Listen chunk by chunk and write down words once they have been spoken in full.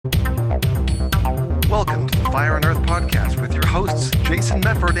Fire and Earth podcast with your hosts, Jason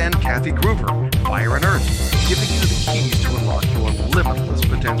Mefford and Kathy Groover. Fire and Earth, giving you the keys to unlock your limitless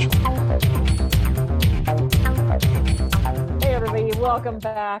potential. Hey, everybody. Welcome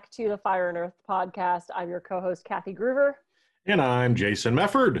back to the Fire and Earth podcast. I'm your co-host, Kathy Groover. And I'm Jason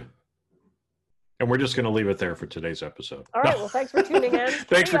Mefford. And we're just going to leave it there for today's episode. All right. Well, thanks for tuning in.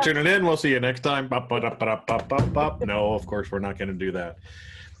 Thanks for tuning in. We'll see you next time. No, of course, we're not going to do that.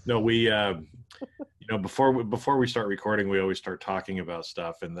 No, we, before we start recording, we always start talking about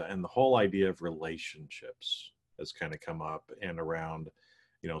stuff. And the whole idea of relationships has kind of come up and around,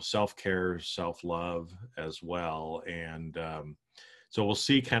 self-care, self-love as well. And so we'll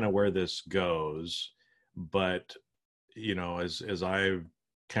see kind of where this goes. But, as I've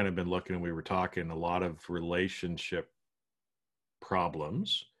kind of been looking and we were talking, a lot of relationship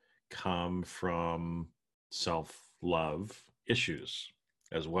problems come from self-love issues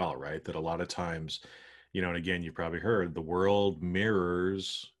as well, right? That a lot of times, and again, you probably heard, the world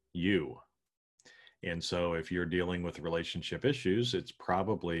mirrors you. And so if you're dealing with relationship issues, it's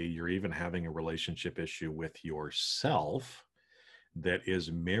probably you're even having a relationship issue with yourself that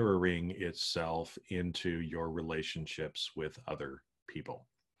is mirroring itself into your relationships with other people.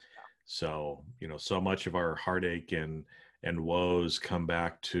 So, so much of our heartache and woes come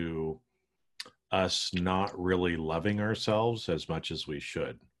back to us not really loving ourselves as much as we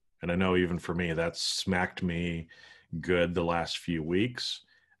should. And I know even for me, that's smacked me good the last few weeks.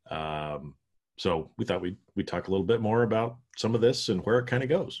 So we thought we'd talk a little bit more about some of this and where it kind of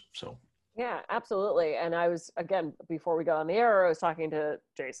goes. So. Yeah, absolutely. And I was, again, before we got on the air, I was talking to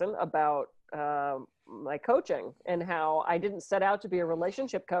Jason about my coaching and how I didn't set out to be a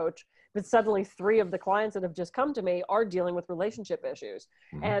relationship coach, but suddenly 3 of the clients that have just come to me are dealing with relationship issues.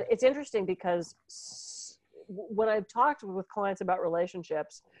 Mm-hmm. And it's interesting because when I've talked with clients about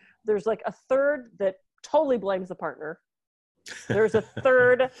relationships, there's like a third that totally blames the partner. There's a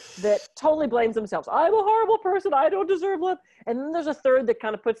third that totally blames themselves. I'm a horrible person. I don't deserve love. And then there's a third that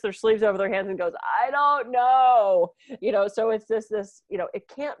kind of puts their sleeves over their hands and goes, I don't know. So it's this, it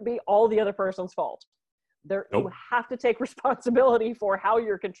can't be all the other person's fault. Nope. You have to take responsibility for how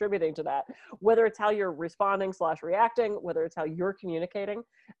you're contributing to that, whether it's how you're responding / reacting, whether it's how you're communicating.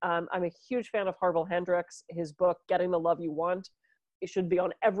 I'm a huge fan of Harville Hendrix. His book, Getting the Love You Want, it should be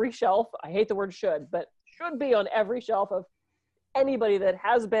on every shelf. I hate the word should, but should be on every shelf of anybody that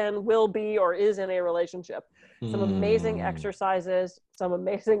has been, will be, or is in a relationship. Some amazing exercises, some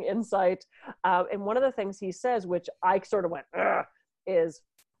amazing insight. And one of the things he says, which I sort of went, is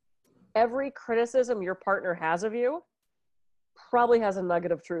every criticism your partner has of you probably has a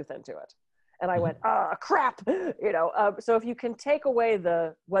nugget of truth into it. And I went, crap. So if you can take away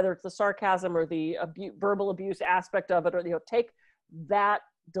whether it's the sarcasm or the verbal abuse aspect of it, or, take that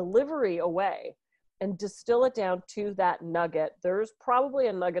delivery away and distill it down to that nugget, there's probably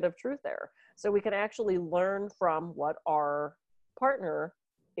a nugget of truth there. So we can actually learn from what our partner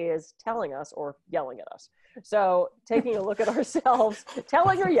is telling us or yelling at us. So taking a look at ourselves,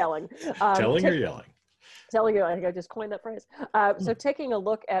 telling or yelling. Telling or yelling. Telling you, I think I just coined that phrase. So taking a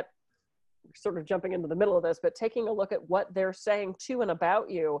look at, sort of jumping into the middle of this, but taking a look at what they're saying to and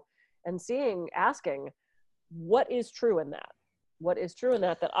about you and asking, what is true in that? What is true in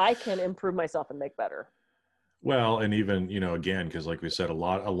that I can improve myself and make better? Well, and even, again, because like we said, a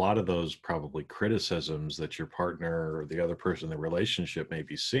lot of those probably criticisms that your partner or the other person in the relationship may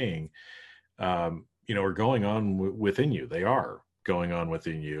be seeing, are going on within you. They are going on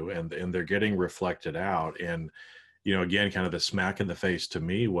within you, and they're getting reflected out. And, again, kind of the smack in the face to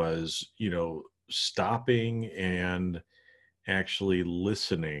me was, stopping and actually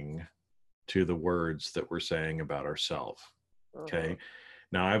listening to the words that we're saying about ourselves. Okay.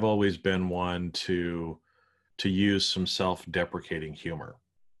 Now I've always been one to use some self-deprecating humor,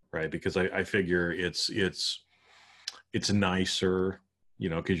 right? Because I figure it's nicer,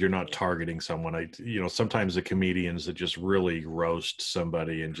 because you're not targeting someone. Sometimes the comedians that just really roast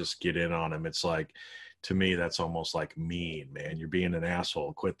somebody and just get in on them, it's like, to me, that's almost like mean, man. You're being an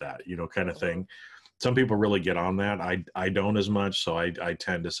asshole. Quit that, kind of thing. Some people really get on that. I don't as much. So I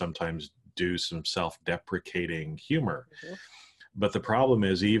tend to sometimes do some self-deprecating humor. But the problem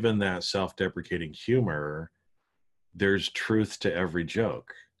is, even that self-deprecating humor, there's truth to every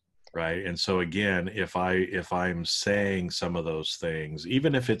joke, right? And so again, if I'm saying some of those things,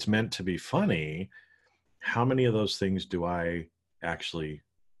 even if it's meant to be funny, how many of those things do I actually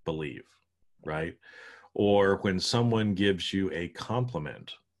believe, right? Or when someone gives you a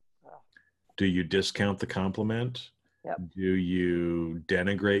compliment, do you discount the compliment? Yep. Do you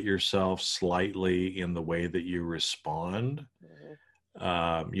denigrate yourself slightly in the way that you respond?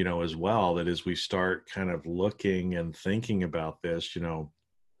 as well, that as we start kind of looking and thinking about this,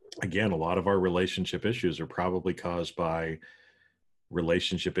 again, a lot of our relationship issues are probably caused by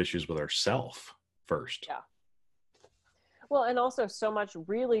relationship issues with ourself first. Yeah. Well, and also so much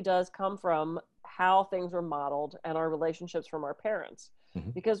really does come from how things are modeled and our relationships from our parents.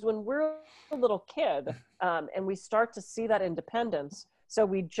 Mm-hmm. Because when we're a little kid and we start to see that independence, so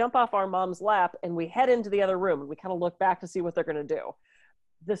we jump off our mom's lap and we head into the other room and we kind of look back to see what they're going to do.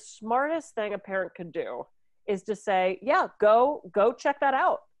 The smartest thing a parent could do is to say, yeah, go check that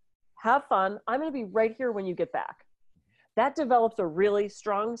out. Have fun. I'm going to be right here when you get back. That develops a really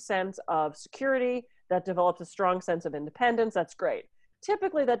strong sense of security. That develops a strong sense of independence. That's great.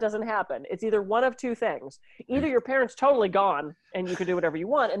 Typically, that doesn't happen. It's either one of two things. Either your parent's totally gone and you can do whatever you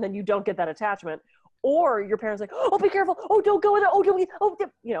want, and then you don't get that attachment, or your parents like, oh, be careful. Oh, don't go in there. Oh,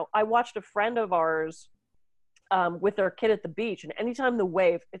 don't. I watched a friend of ours with their kid at the beach, and anytime the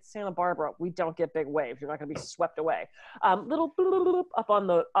wave, it's Santa Barbara, we don't get big waves. You're not going to be swept away. Little bloop, up on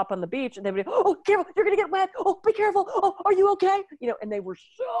the beach, and they would be, oh, careful, you're going to get wet. Oh, be careful. Oh, are you okay? And they were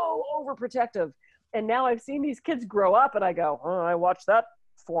so overprotective. And now I've seen these kids grow up, and I go, oh, I watched that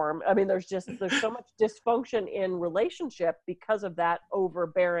form. I mean, there's so much dysfunction in relationship because of that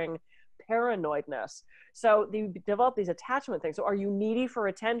overbearing paranoidness. So you develop these attachment things. So are you needy for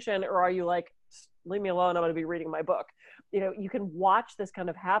attention, or are you like, leave me alone, I'm going to be reading my book? You can watch this kind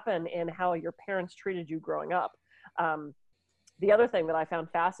of happen in how your parents treated you growing up. The other thing that I found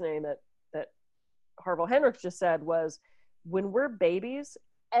fascinating that Harville Hendrix just said was, when we're babies,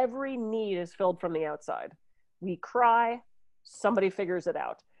 every need is filled from the outside. We cry, somebody figures it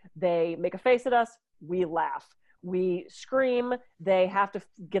out. They make a face at us, we laugh. We scream, they have to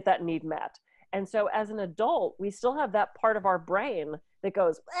get that need met. And so as an adult, we still have that part of our brain that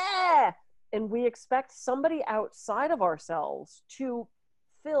goes, ah! And we expect somebody outside of ourselves to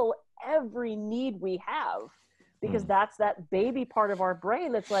fill every need we have, because that's that baby part of our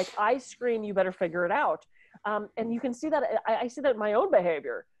brain that's like, I scream, you better figure it out. And you can see that, I see that in my own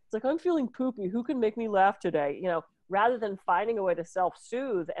behavior. It's like, I'm feeling poopy. Who can make me laugh today? Rather than finding a way to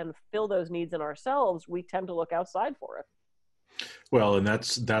self-soothe and fill those needs in ourselves, we tend to look outside for it. Well, and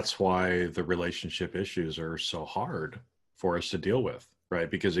that's why the relationship issues are so hard for us to deal with, right?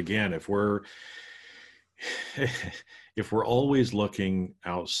 Because again, if we're always looking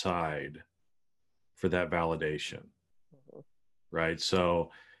outside for that validation, right? So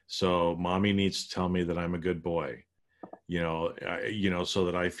mommy needs to tell me that I'm a good boy, so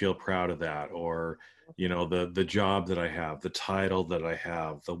that I feel proud of that, or, the job that I have, the title that I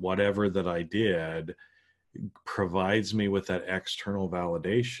have, the whatever that I did provides me with that external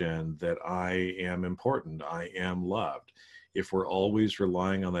validation that I am important, I am loved. If we're always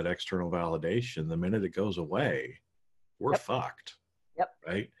relying on that external validation, the minute it goes away, we're fucked. Yep.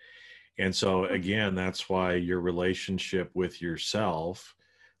 Right. And so again, that's why your relationship with yourself,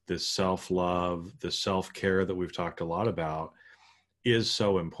 this self-love, the self-care that we've talked a lot about, is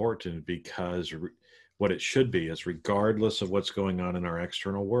so important, because what it should be is, regardless of what's going on in our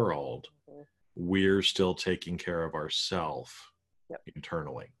external world, we're still taking care of ourselves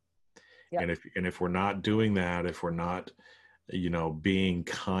internally. Yep. And if we're not doing that, if we're not, being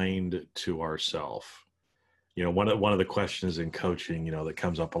kind to ourselves, one of the questions in coaching, that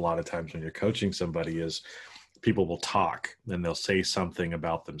comes up a lot of times when you're coaching somebody is, people will talk and they'll say something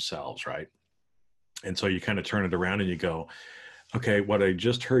about themselves, right? And so you kind of turn it around and you go, okay, what I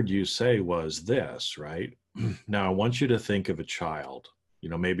just heard you say was this, right? Now I want you to think of a child,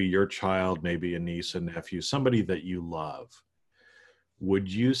 maybe your child, maybe a niece, a nephew, somebody that you love.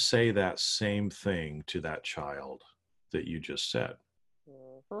 Would you say that same thing to that child that you just said?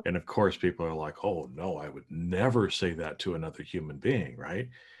 Mm-hmm. And of course, people are like, oh no, I would never say that to another human being, right?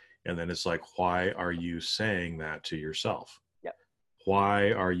 And then it's like, why are you saying that to yourself? Yep.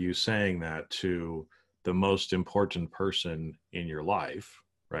 Why are you saying that to the most important person in your life,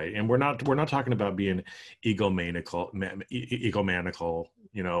 right? And we're not talking about being egomaniacal,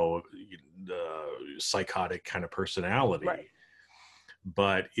 psychotic kind of personality. Right.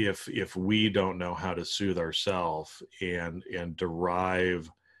 But if we don't know how to soothe ourselves and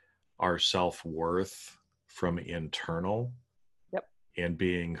derive our self-worth from internal, and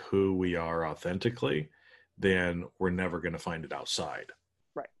being who we are authentically, then we're never going to find it outside.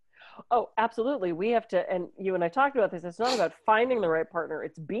 Right. Oh, absolutely. We have to, and you and I talked about this, it's not about finding the right partner,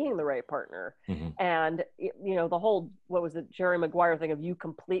 it's being the right partner. Mm-hmm. And, the whole, what was it, Jerry Maguire thing of you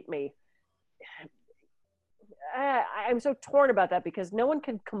complete me. I'm so torn about that, because no one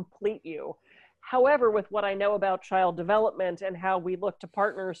can complete you. However, with what I know about child development and how we look to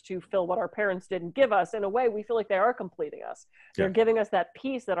partners to fill what our parents didn't give us, in a way, we feel like they are completing us. They're giving us that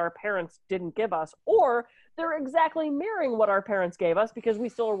piece that our parents didn't give us, or they're exactly mirroring what our parents gave us because we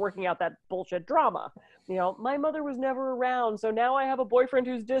still are working out that bullshit drama. You know, my mother was never around, so now I have a boyfriend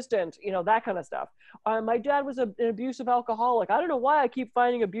who's distant, you know, that kind of stuff. My dad was an abusive alcoholic. I don't know why I keep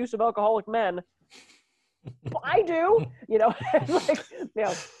finding abusive alcoholic men. I do, you know, like, you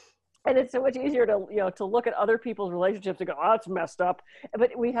know. And it's so much easier to, you know, to look at other people's relationships and go, oh, that's messed up.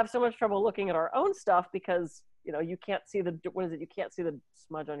 But we have so much trouble looking at our own stuff because, you know, you can't see what is it? You can't see the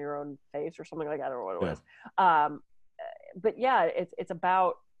smudge on your own face or something like that. I don't know what it was. But yeah, it's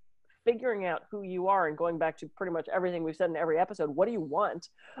about figuring out who you are and going back to pretty much everything we've said in every episode. What do you want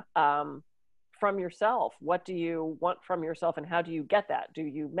from yourself? What do you want from yourself, and how do you get that? Do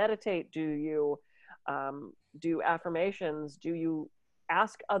you meditate? Do you do affirmations? Do you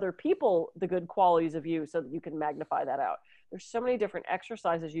ask other people the good qualities of you so that you can magnify that out? There's so many different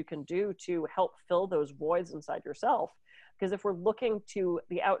exercises you can do to help fill those voids inside yourself. Because if we're looking to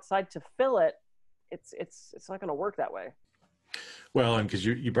the outside to fill it, it's not going to work that way. Well, and because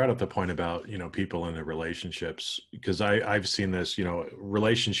you brought up the point about, you know, people in their relationships, because I've seen this, you know,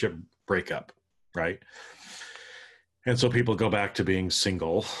 relationship breakup, right? And so people go back to being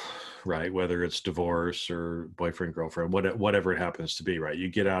single, right? Whether it's divorce or boyfriend, girlfriend, whatever it happens to be, right? You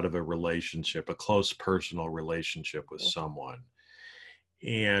get out of a relationship, a close personal relationship with someone,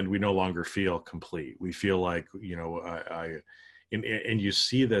 and we no longer feel complete. We feel like, you know, and you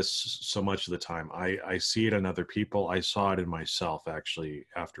see this so much of the time. I see it in other people. I saw it in myself, actually,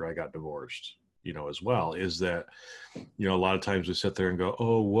 after I got divorced, you know, as well, is that, you know, a lot of times we sit there and go,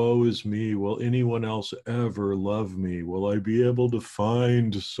 oh, woe is me. Will anyone else ever love me? Will I be able to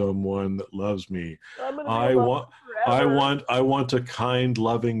find someone that loves me? I want a kind,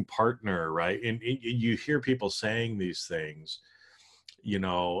 loving partner, right? And you hear people saying these things, you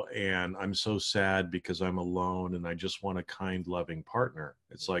know, and I'm so sad because I'm alone and I just want a kind, loving partner.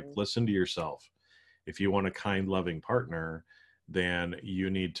 It's like, listen to yourself. If you want a kind, loving partner, then you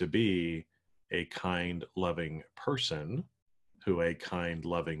need to be a kind, loving person who a kind,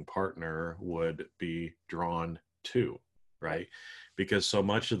 loving partner would be drawn to, right? Because so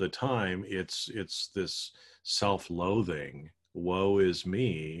much of the time it's this self-loathing, woe is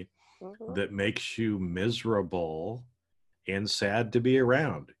me, that makes you miserable and sad to be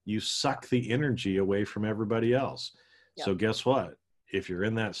around. You suck the energy away from everybody else. So guess what? If you're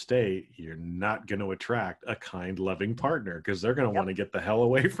in that state, you're not going to attract a kind, loving partner because they're going to want to get the hell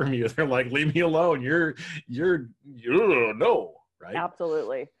away from you. They're like, leave me alone. You're no, right?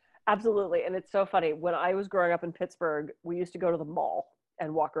 Absolutely. Absolutely. And it's so funny. When I was growing up in Pittsburgh, we used to go to the mall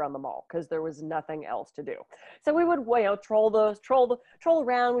and walk around the mall because there was nothing else to do. So we would, you know, troll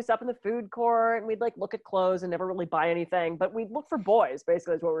around. We'd stop in the food court and we'd like look at clothes and never really buy anything, but we'd look for boys,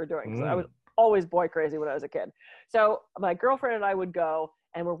 basically is what we were doing. So I was always boy crazy when I was a kid. So my girlfriend and I would go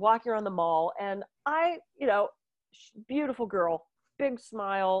and we're walking around the mall, and I, you know, beautiful girl, big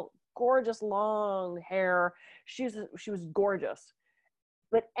smile, gorgeous long hair. She was gorgeous.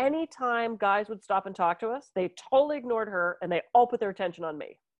 But anytime guys would stop and talk to us, they totally ignored her and they all put their attention on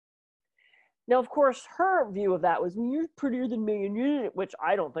me. Now, of course, her view of that was, you're prettier than me, and you, which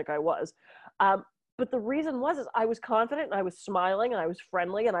I don't think I was. But the reason is I was confident and I was smiling and I was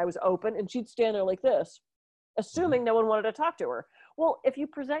friendly and I was open, and she'd stand there like this, assuming no one wanted to talk to her. Well, if you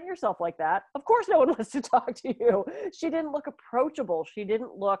present yourself like that, of course no one wants to talk to you. She didn't look approachable. She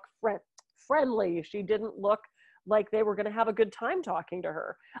didn't look friendly. She didn't look like they were going to have a good time talking to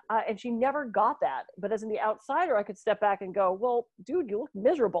her. And she never got that. But as in the outsider, I could step back and go, well, dude, you look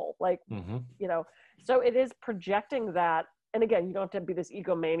miserable. Like, you know, so it is projecting that. And again, you don't have to be this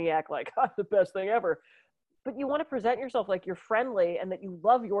egomaniac, like, I'm the best thing ever. But you want to present yourself like you're friendly and that you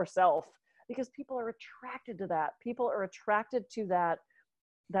love yourself, because people are attracted to that. People are attracted to that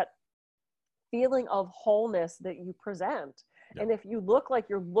feeling of wholeness that you present. Yeah. And if you look like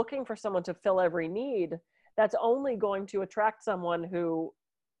you're looking for someone to fill every need, that's only going to attract someone who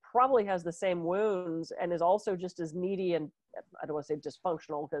probably has the same wounds and is also just as needy, and I don't want to say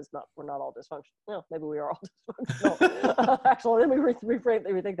dysfunctional, because we're not all dysfunctional. No, maybe we are all dysfunctional. Actually, let me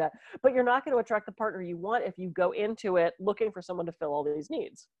rethink that. But you're not going to attract the partner you want if you go into it looking for someone to fill all these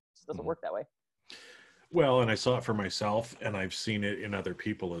needs. It just doesn't work that way. Well, and I saw it for myself, and I've seen it in other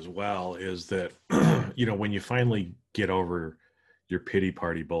people as well, is that, you know, when you finally get over your pity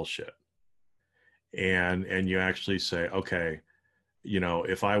party bullshit and you actually say, okay, you know,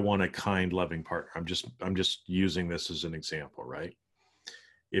 if I want a kind, loving partner, I'm just using this as an example, right?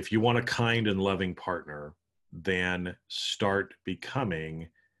 If you want a kind and loving partner, then start becoming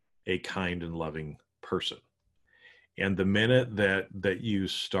a kind and loving person. And the minute that you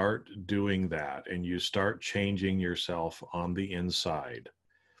start doing that and you start changing yourself on the inside,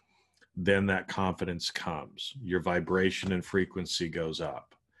 then that confidence comes. Your vibration and frequency goes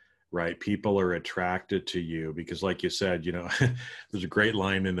up, right? People are attracted to you because, like you said, there's a great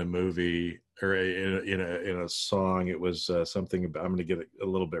line in the movie or in a song. It was something about, I'm going to get it a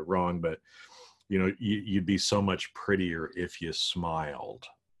little bit wrong, but you'd be so much prettier if you smiled.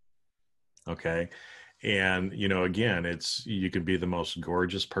 Okay. And, again, you could be the most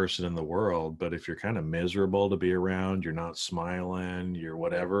gorgeous person in the world, but if you're kind of miserable to be around, you're not smiling, you're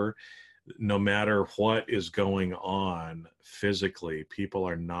whatever, no matter what is going on physically, people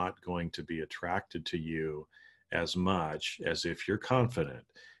are not going to be attracted to you as much as if you're confident,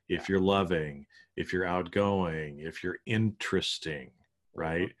 if you're loving, if you're outgoing, if you're interesting,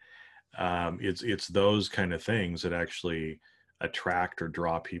 right? It's those kind of things that actually attract or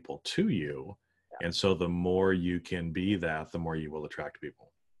draw people to you. And so the more you can be that, the more you will attract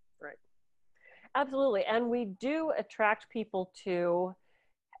people. Right. Absolutely. And we do attract people to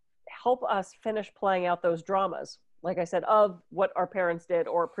help us finish playing out those dramas. Like I said, of what our parents did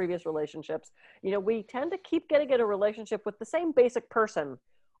or previous relationships. We tend to keep getting in a relationship with the same basic person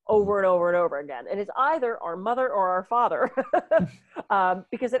over and over and over again. And it's either our mother or our father,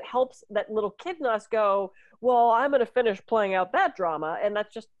 because it helps that little kid in us go, well, I'm going to finish playing out that drama. And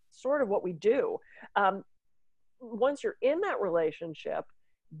that's just sort of what we do. Once you're in that relationship,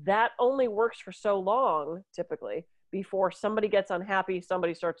 that only works for so long, typically, before somebody gets unhappy,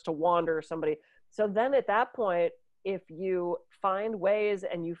 somebody starts to wander, so then at that point, if you find ways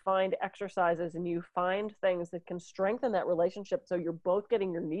and you find exercises and you find things that can strengthen that relationship so you're both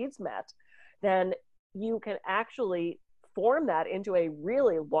getting your needs met, then you can actually form that into a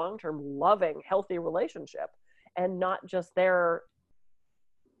really long-term, loving, healthy relationship, and not just there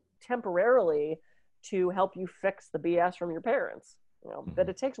temporarily to help you fix the BS from your parents. That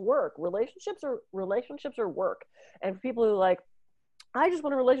it takes work. Relationships are work. And for people who I just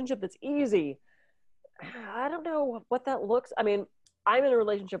want a relationship that's easy, I don't know what that looks. I mean, I'm in a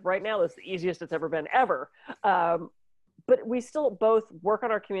relationship right now that's the easiest it's ever been, ever. But we still both work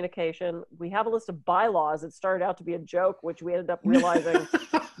on our communication. We have a list of bylaws that started out to be a joke, which we ended up realizing,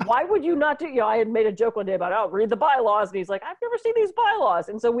 why would you not do, I had made a joke one day about, read the bylaws. And he's like, I've never seen these bylaws.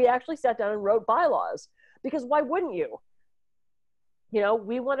 And so we actually sat down and wrote bylaws, because why wouldn't you?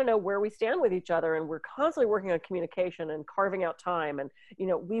 We want to know where we stand with each other, and we're constantly working on communication and carving out time. And,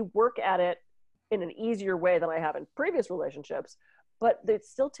 we work at it in an easier way than I have in previous relationships, but it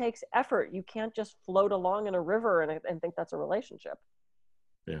still takes effort. You can't just float along in a river and think that's a relationship.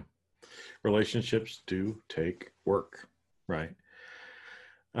 Yeah. Relationships do take work. Right.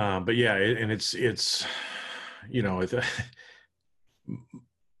 But yeah, it's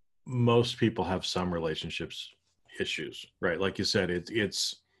most people have some relationships issues, right? Like you said,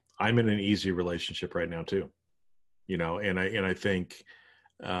 I'm in an easy relationship right now too, and I think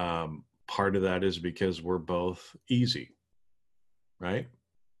part of that is because we're both easy, right?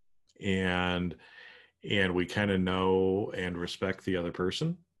 And we kind of know and respect the other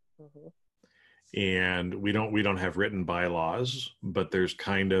person. Mm-hmm. And we don't have written bylaws, but there's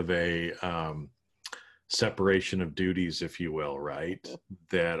kind of a separation of duties, if you will, right?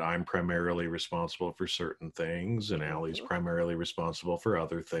 That I'm primarily responsible for certain things, and Allie's primarily responsible for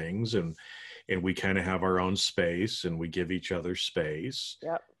other things, and we kind of have our own space, and we give each other space.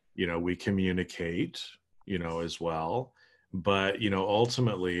 Yep. We communicate, as well. But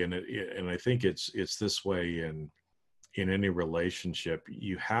ultimately, and I think it's this way in any relationship,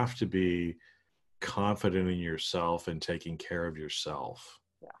 you have to be confident in yourself and taking care of yourself.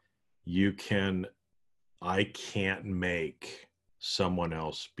 Yeah. I can't make someone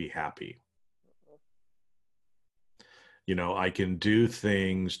else be happy. I can do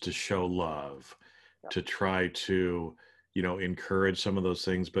things to show love, to try to, encourage some of those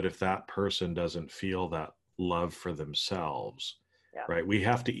things. But if that person doesn't feel that love for themselves, right, we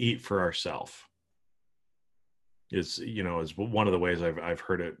have to eat for ourselves. Is one of the ways I've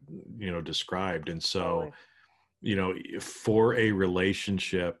heard it, described. And so, for a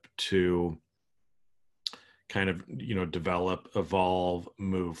relationship to kind of, develop, evolve,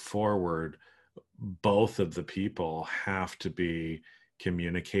 move forward, both of the people have to be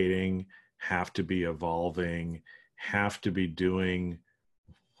communicating, have to be evolving, have to be doing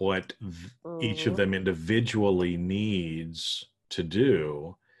what each of them individually needs to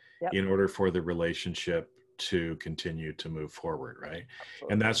do in order for the relationship to continue to move forward, right?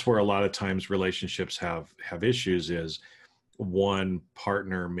 Absolutely. And that's where a lot of times relationships have issues, is one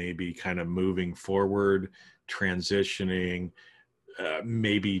partner may be kind of moving forward, transitioning,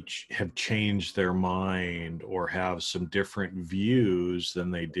 maybe have changed their mind or have some different views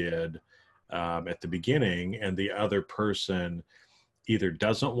than they did at the beginning, and the other person either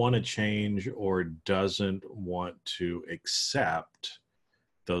doesn't want to change or doesn't want to accept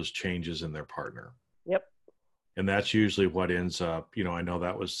those changes in their partner. Yep. And that's usually what ends up, I know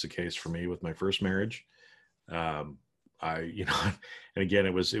that was the case for me with my first marriage. And again,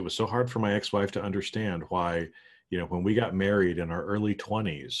 it was so hard for my ex-wife to understand why, when we got married in our early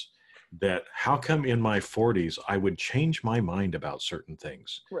 20s, that how come in my 40s I would change my mind about certain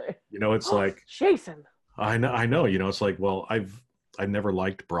things. Right. It's like, Jason. I know, it's like, well, I never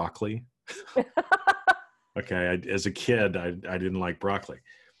liked broccoli. Okay. As a kid, I didn't like broccoli.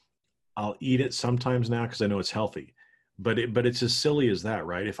 I'll eat it sometimes now because I know it's healthy, but it's as silly as that,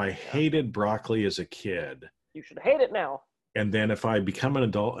 right? If I hated broccoli as a kid, you should hate it now. And then if I become an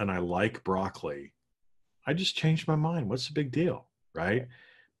adult and I like broccoli, I just changed my mind. What's the big deal, right?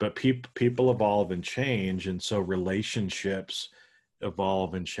 But people evolve and change, and so relationships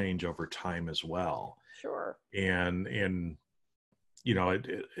evolve and change over time as well. Sure. And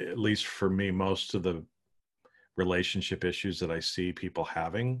at least for me, most of the relationship issues that I see people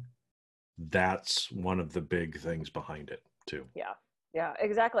having, that's one of the big things behind it too. Yeah,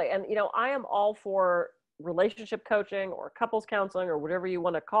 exactly. And I am all for relationship coaching or couples counseling or whatever you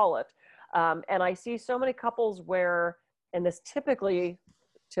want to call it. And I see so many couples where, and this typically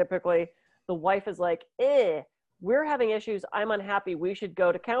the wife is like, we're having issues, I'm unhappy, we should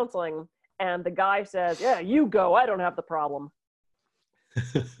go to counseling. And the guy says, yeah, you go, I don't have the problem.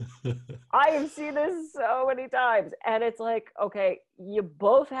 I have seen this so many times. And it's like, okay, you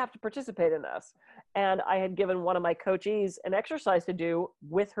both have to participate in this. And I had given one of my coachees an exercise to do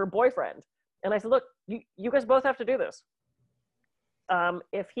with her boyfriend. And I said, look, you guys both have to do this.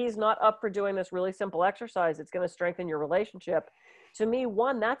 If he's not up for doing this really simple exercise, it's going to strengthen your relationship. To me,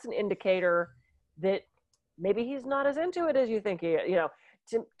 one, that's an indicator that maybe he's not as into it as you think he is.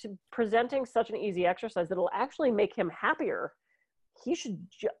 To presenting such an easy exercise that will actually make him happier. He should,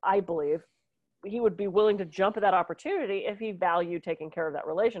 I believe, he would be willing to jump at that opportunity if he valued taking care of that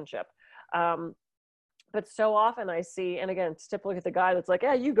relationship. But so often I see, and again, it's typically the guy that's like,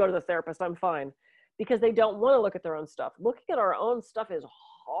 yeah, you go to the therapist, I'm fine. Because they don't want to look at their own stuff. Looking at our own stuff is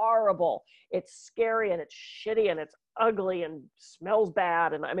horrible. It's scary and it's shitty and it's ugly and smells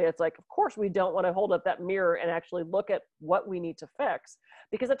bad. And I mean, it's like, of course we don't want to hold up that mirror and actually look at what we need to fix,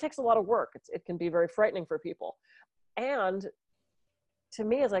 because it takes a lot of work. It can be very frightening for people. And to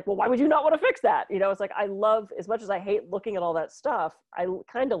me, it's like, well, why would you not want to fix that? It's like, I love, as much as I hate looking at all that stuff, I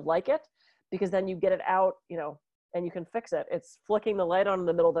kind of like it, because then you get it out, and you can fix it. It's flicking the light on in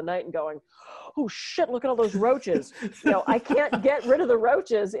the middle of the night and going, oh shit, look at all those roaches. I can't get rid of the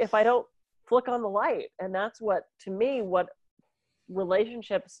roaches if I don't flick on the light. And that's what, to me, what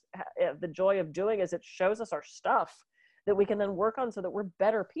relationships, the joy of doing is it shows us our stuff that we can then work on so that we're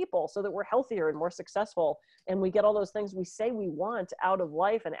better people, so that we're healthier and more successful. And we get all those things we say we want out of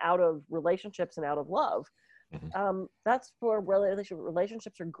life and out of relationships and out of love. Mm-hmm. That's for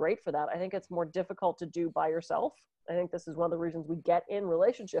relationships are great for that. I think it's more difficult to do by yourself. I think this is one of the reasons we get in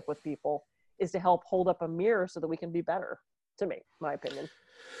relationship with people, is to help hold up a mirror so that we can be better, to me, my opinion.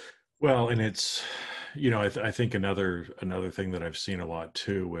 Well, and it's, I think another thing that I've seen a lot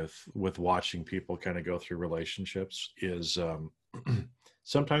too with watching people kind of go through relationships is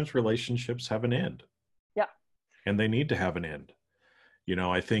sometimes relationships have an end. Yeah. And they need to have an end.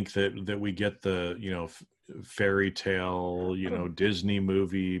 I think that we get the, fairy tale, Disney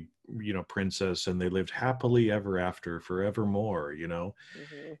movie, princess, and they lived happily ever after, forevermore,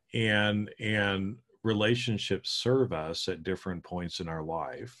 mm-hmm. and relationships serve us at different points in our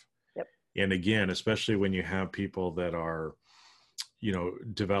life. Yep. And again, especially when you have people that are,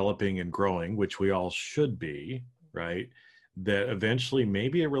 developing and growing, which we all should be, right? That eventually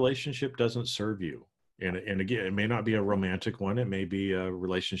maybe a relationship doesn't serve you. And again, it may not be a romantic one. It may be a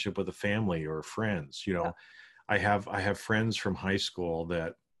relationship with a family or friends. Yeah. I have friends from high school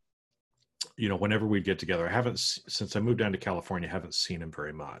that, whenever we get together, since I moved down to California, I haven't seen them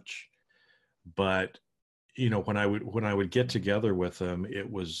very much. But, when I would get together with them, it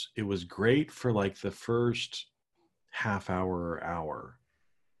was great for like the first half hour or hour.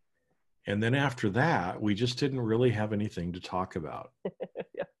 And then after that, we just didn't really have anything to talk about.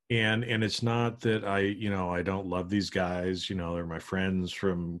 Yeah. And it's not that I don't love these guys, they're my friends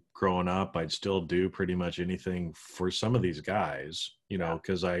from growing up. I'd still do pretty much anything for some of these guys,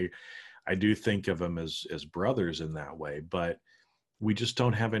 because I do think of them as brothers in that way, but we just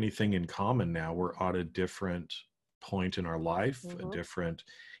don't have anything in common now. We're at a different point in our life, mm-hmm.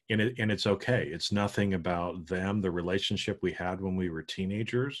 and it's okay. It's nothing about them. The relationship we had when we were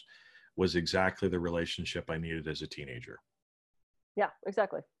teenagers was exactly the relationship I needed as a teenager. Yeah,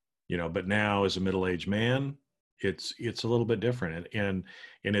 exactly. But now as a middle-aged man, it's a little bit different. And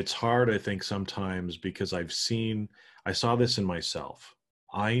it's hard, I think, sometimes, because I saw this in myself.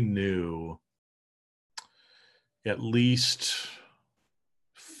 I knew at least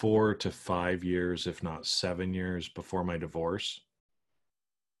 4 to 5 years, if not 7 years before my divorce,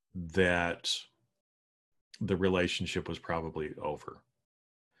 that the relationship was probably over.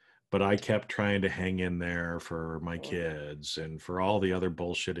 But I kept trying to hang in there for my kids and for all the other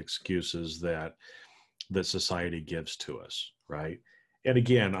bullshit excuses that society gives to us, right? And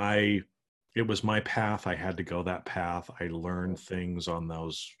again, it was my path. I had to go that path. I learned things on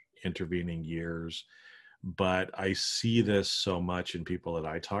those intervening years. But I see this so much in people that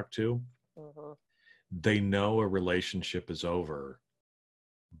I talk to. Mm-hmm. They know a relationship is over,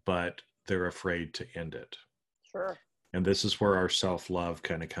 but they're afraid to end it. Sure. And this is where our self-love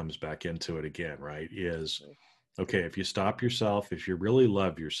kind of comes back into it again, right? Is, okay, if you stop yourself, if you really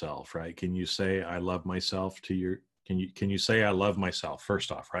love yourself, right? Can you say, I love myself can you say, I love myself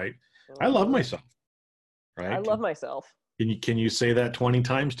first off, right? I love myself, right? I love myself. Can you say that 20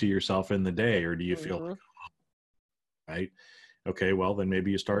 times to yourself in the day, or do you feel like, right? Okay, well, then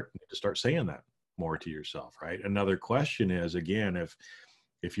maybe you need to start saying that more to yourself, right? Another question is, again,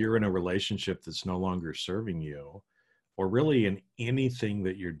 if you're in a relationship that's no longer serving you, or really in anything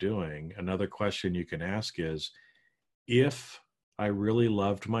that you're doing, another question you can ask is, if I really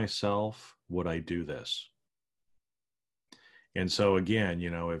loved myself, would I do this? And so again,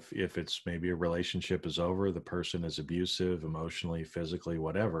 if it's maybe a relationship is over, the person is abusive, emotionally, physically,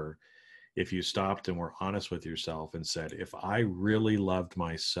 whatever, if you stopped and were honest with yourself and said, if I really loved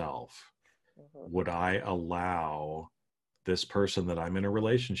myself, would I allow this person that I'm in a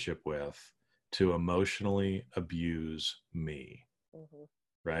relationship with to emotionally abuse me?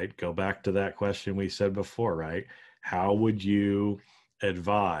 Right? Go back to that question we said before, right? How would you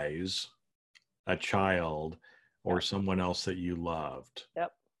advise a child or someone else that you loved?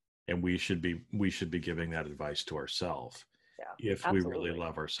 Yep. And we should be giving that advice to ourselves if absolutely. we really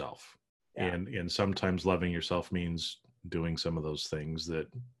love ourselves. Yeah. And sometimes loving yourself means doing some of those things that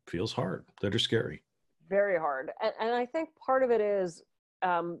feels hard, that are scary. Very hard. And I think part of it is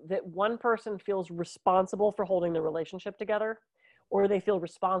that one person feels responsible for holding the relationship together, or they feel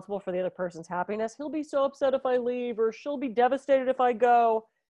responsible for the other person's happiness. He'll be so upset if I leave, or she'll be devastated if I go.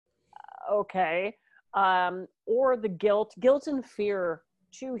 Okay. Or the guilt and fear,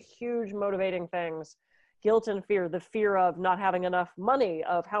 two huge motivating things. Guilt and fear, the fear of not having enough money,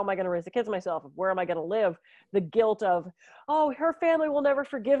 of how am I going to raise the kids myself, of where am I going to live, the guilt of, oh, her family will never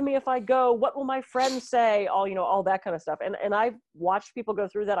forgive me if I go, what will my friends say, all that kind of stuff. And I've watched people go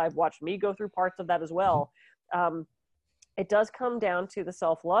through that. I've watched me go through parts of that as well. It does come down to the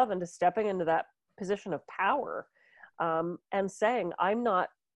self-love and to stepping into that position of power, and saying, I'm not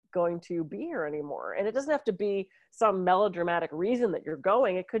going to be here anymore. And it doesn't have to be some melodramatic reason that you're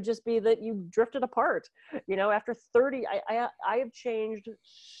going. It could just be that you drifted apart. After 30, I have changed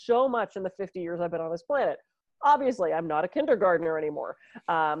so much in the 50 years I've been on this planet. Obviously, I'm not a kindergartner anymore.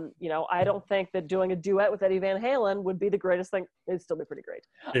 I don't think that doing a duet with Eddie Van Halen would be the greatest thing. It'd still be pretty great.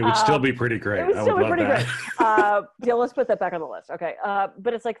 It would still be pretty great. It would still be pretty great. Yeah, let's put that back on the list. Okay.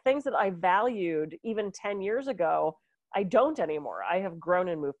 But it's like things that I valued even 10 years ago, I don't anymore. I have grown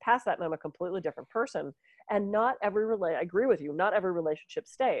and moved past that, and I'm a completely different person. And I agree with you, not every relationship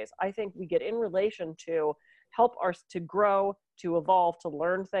stays. I think we get in relation to help us to grow, to evolve, to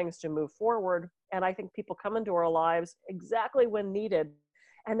learn things, to move forward. And I think people come into our lives exactly when needed,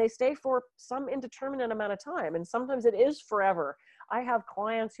 and they stay for some indeterminate amount of time. And sometimes it is forever. I have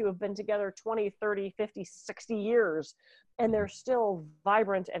clients who have been together 20, 30, 50, 60 years, and they're still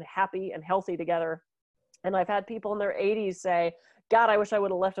vibrant and happy and healthy together. And I've had people in their 80s say, God, I wish I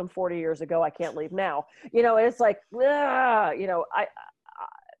would have left him 40 years ago. I can't leave now. It's like,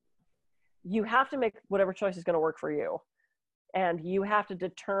 you have to make whatever choice is going to work for you. And you have to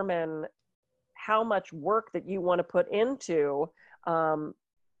determine how much work that you want to put into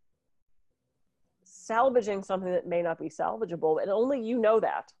salvaging something that may not be salvageable. And only you know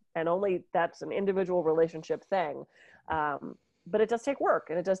that. And only that's an individual relationship thing. But it does take work,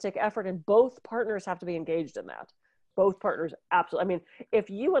 and it does take effort, and both partners have to be engaged in that. Both partners, absolutely. I mean,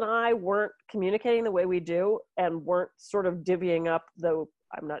 if you and I weren't communicating the way we do and weren't sort of divvying up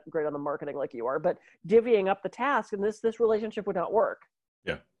I'm not great on the marketing like you are, but divvying up the task, and this relationship would not work.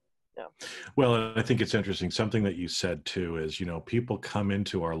 Yeah. Well, I think it's interesting. Something that you said too is, people come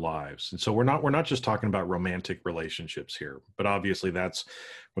into our lives. And so we're not just talking about romantic relationships here, but obviously that's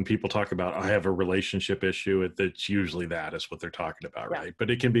when people talk about, I have a relationship issue, that's usually that is what they're talking about. Right.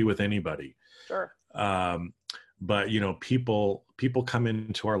 But it can be with anybody. Sure. But people come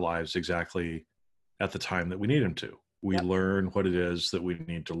into our lives exactly at the time that we need them to. We learn what it is that we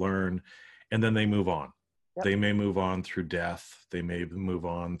need to learn, and then they move on. Yep. They may move on through death. They may move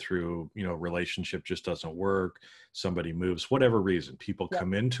on through, relationship just doesn't work. Somebody moves, whatever reason. People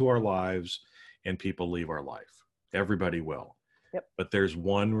come into our lives and people leave our life. Everybody will. Yep. But there's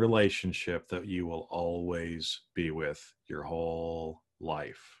one relationship that you will always be with your whole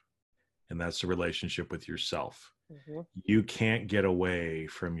life. And that's the relationship with yourself. Mm-hmm. You can't get away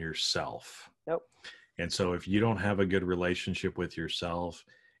from yourself. Nope. And so if you don't have a good relationship with yourself,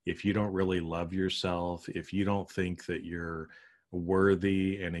 if you don't really love yourself, if you don't think that you're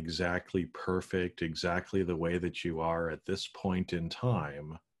worthy and exactly perfect, exactly the way that you are at this point in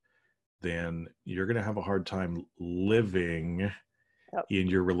time, then you're going to have a hard time living in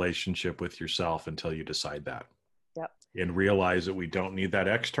your relationship with yourself until you decide that. Yep. And realize that we don't need that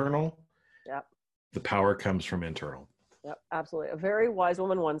external. Yep. The power comes from internal. Yep, absolutely. A very wise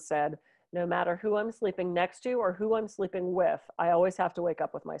woman once said, no matter who I'm sleeping next to or who I'm sleeping with, I always have to wake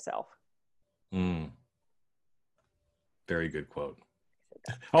up with myself. Very good quote.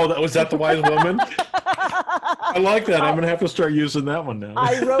 Oh, was that the wise woman? I like that. I'm going to have to start using that one now.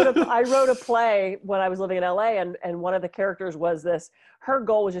 I wrote a play when I was living in LA, and one of the characters was this. Her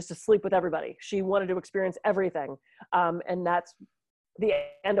goal was just to sleep with everybody. She wanted to experience everything. And that's the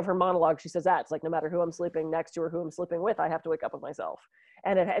end of her monologue. She says that. It's like, no matter who I'm sleeping next to or who I'm sleeping with, I have to wake up with myself.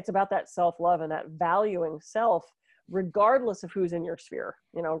 And it's about that self-love and that valuing self, regardless of who's in your sphere,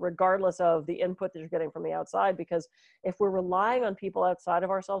 regardless of the input that you're getting from the outside. Because if we're relying on people outside of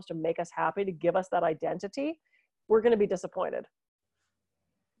ourselves to make us happy, to give us that identity, we're going to be disappointed.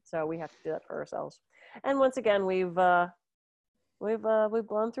 So we have to do that for ourselves. And once again, we've blown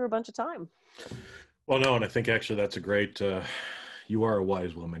through a bunch of time. Well, no, and I think actually that's a great. You are a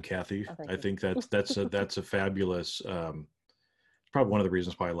wise woman, Kathy. Oh, I think that's a fabulous. Probably one of the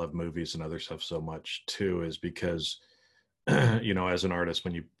reasons why I love movies and other stuff so much too, is because, as an artist,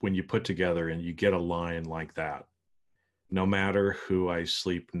 when you put together and you get a line like that, no matter who I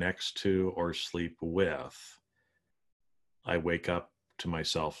sleep next to or sleep with, I wake up to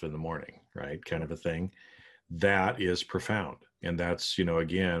myself in the morning, right? Kind of a thing. That is profound. And that's,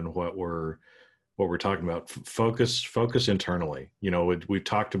 again, what we're talking about. Focus internally. We've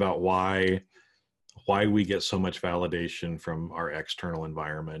talked about why we get so much validation from our external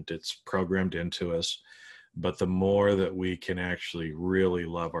environment. It's programmed into us. But the more that we can actually really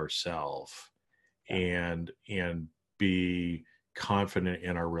love ourselves and be confident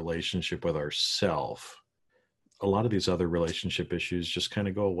in our relationship with ourselves, a lot of these other relationship issues just kind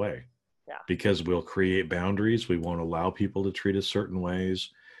of go away. Yeah. Because we'll create boundaries. We won't allow people to treat us certain ways.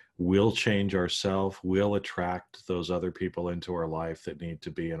 We'll change ourselves. We'll attract those other people into our life that need to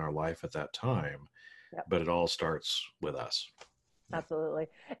be in our life at that time. Yep. But it all starts with us. Absolutely.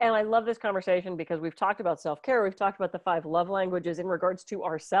 And I love this conversation because we've talked about self-care. We've talked about the 5 love languages in regards to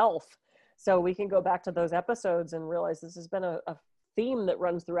ourself. So we can go back to those episodes and realize this has been a theme that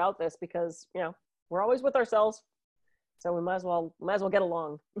runs throughout this because, we're always with ourselves. So we might as well get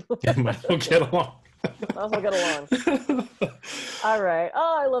along. Might as well get along. Might as well get along. All right.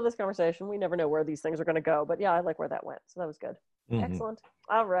 Oh, I love this conversation. We never know where these things are going to go, but yeah, I like where that went. So that was good. Mm-hmm. Excellent.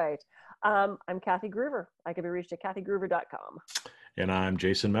 All right. I'm Kathy Gruver. I can be reached at kathygruver.com. And I'm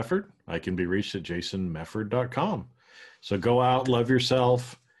Jason Mefford. I can be reached at jasonmefford.com. So go out, love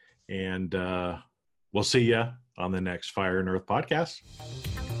yourself, and we'll see you on the next Fire and Earth podcast.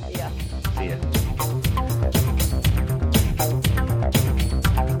 Yeah. See ya.